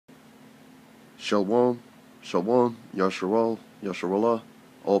Shalom, Shalom, Yasharal, Yasharallah,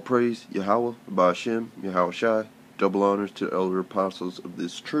 all praise, Yahweh, Ba'ashem, Yahweh Shai, double honors to the elder apostles of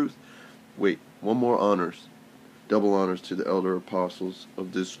this truth. Wait, one more honors. Double honors to the elder apostles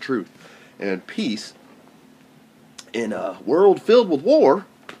of this truth. And peace in a world filled with war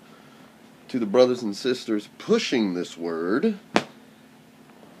to the brothers and sisters pushing this word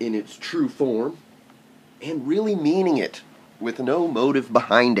in its true form and really meaning it with no motive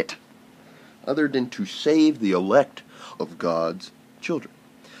behind it other than to save the elect of God's children.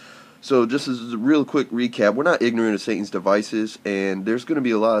 So just as a real quick recap, we're not ignorant of Satan's devices, and there's going to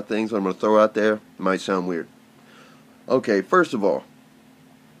be a lot of things I'm going to throw out there. It might sound weird. Okay, first of all,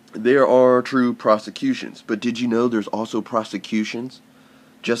 there are true prosecutions, but did you know there's also prosecutions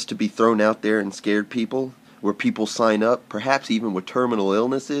just to be thrown out there and scared people, where people sign up, perhaps even with terminal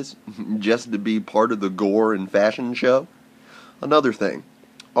illnesses, just to be part of the gore and fashion show? Another thing,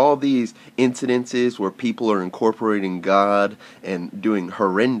 all these incidences where people are incorporating God and doing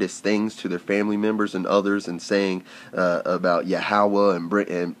horrendous things to their family members and others and saying about Yahweh and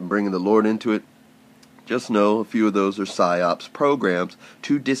bringing the Lord into it, just know a few of those are PSYOPs programs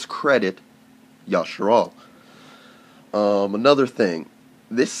to discredit Yasharal. Another thing,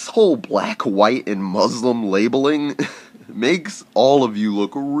 this whole black, white, and Muslim labeling makes all of you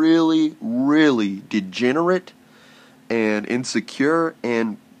look really, really degenerate and insecure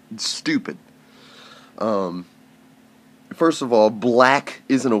and stupid. First of all, black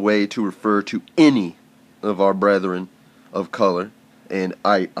isn't a way to refer to any of our brethren of color. And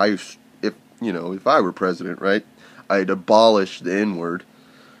if I were president, right, I'd abolish the N-word,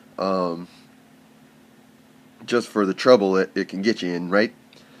 just for the trouble it can get you in, right?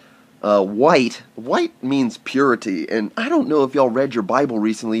 White means purity, and I don't know if y'all read your Bible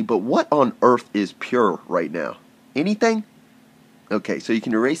recently, but what on earth is pure right now? Anything? Okay, so you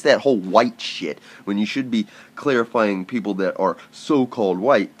can erase that whole white shit when you should be clarifying people that are so-called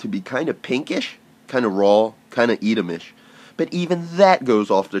white to be kind of pinkish, kind of raw, kind of Edomish. But even that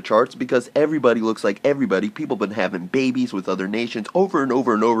goes off the charts because everybody looks like everybody. People have been having babies with other nations over and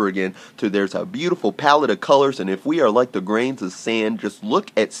over and over again till there's a beautiful palette of colors, and if we are like the grains of sand, just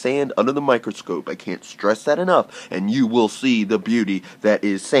look at sand under the microscope. I can't stress that enough, and you will see the beauty that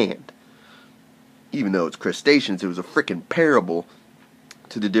is sand. Even though it's crustaceans, it was a freaking parable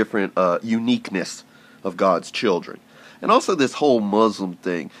to the different uniqueness of God's children. And also this whole Muslim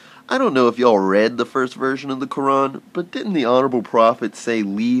thing. I don't know if y'all read the first version of the Quran, but didn't the Honorable Prophet say,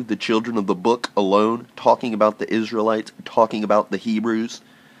 leave the children of the book alone, talking about the Israelites, talking about the Hebrews?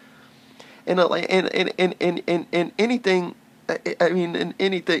 And anything,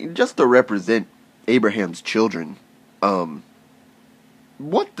 anything, just to represent Abraham's children,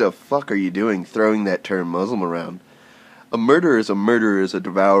 what the fuck are you doing throwing that term Muslim around? A murderer is a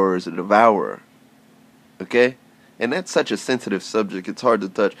devourer is a devourer. Okay? And that's such a sensitive subject, it's hard to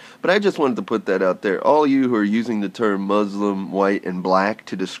touch. But I just wanted to put that out there. All you who are using the term Muslim, white, and black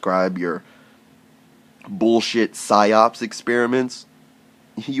to describe your bullshit PSYOPs experiments,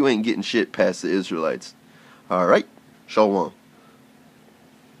 you ain't getting shit past the Israelites. Alright? Shalom.